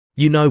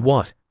You know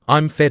what?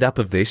 I'm fed up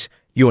of this.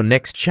 Your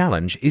next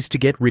challenge is to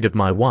get rid of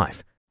my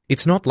wife.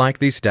 It's not like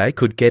this day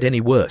could get any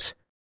worse.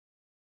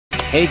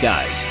 Hey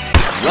guys,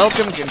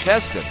 welcome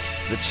contestants.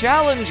 The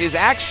challenge is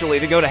actually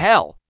to go to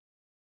hell.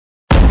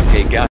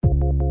 Hey guys.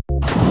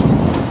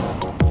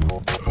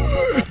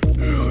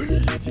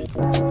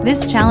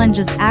 This challenge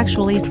is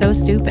actually so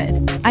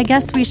stupid. I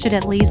guess we should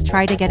at least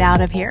try to get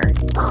out of here.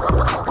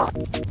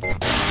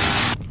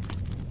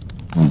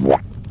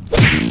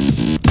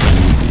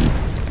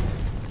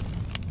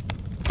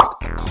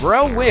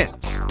 Bro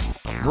wins.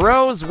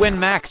 Bros win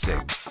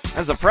maxing.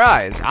 As a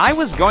prize, I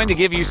was going to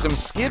give you some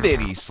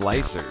skibbity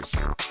slicers.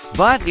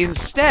 But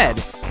instead,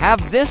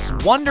 have this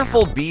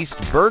wonderful beast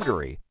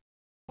burgery.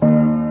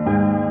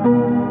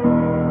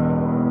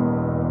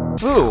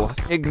 Ooh,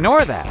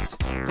 ignore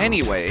that.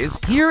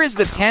 Anyways, here is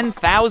the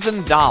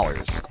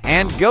 $10,000.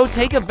 And go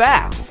take a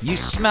bath. You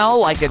smell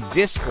like a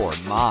Discord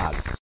mod.